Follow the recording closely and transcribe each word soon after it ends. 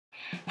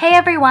Hey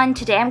everyone,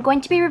 today I'm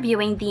going to be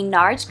reviewing the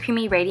Nars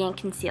Creamy Radiant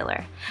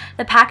Concealer.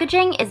 The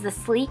packaging is the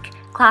sleek,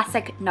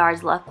 classic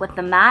Nars look with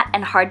the matte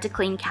and hard to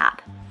clean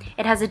cap.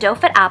 It has a doe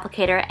foot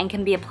applicator and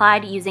can be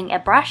applied using a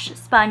brush,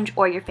 sponge,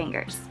 or your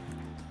fingers.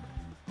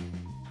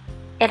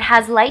 It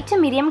has light to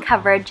medium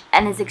coverage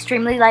and is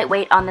extremely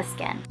lightweight on the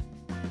skin.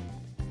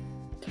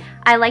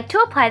 I like to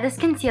apply this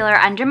concealer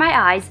under my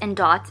eyes in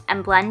dots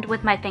and blend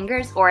with my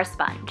fingers or a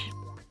sponge.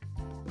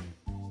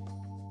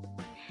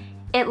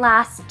 It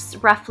lasts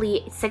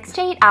roughly 6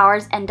 to 8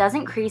 hours and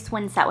doesn't crease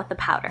when set with the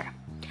powder.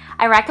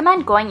 I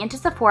recommend going into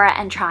Sephora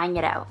and trying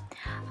it out.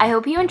 I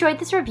hope you enjoyed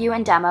this review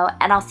and demo,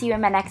 and I'll see you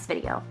in my next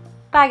video.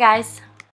 Bye guys!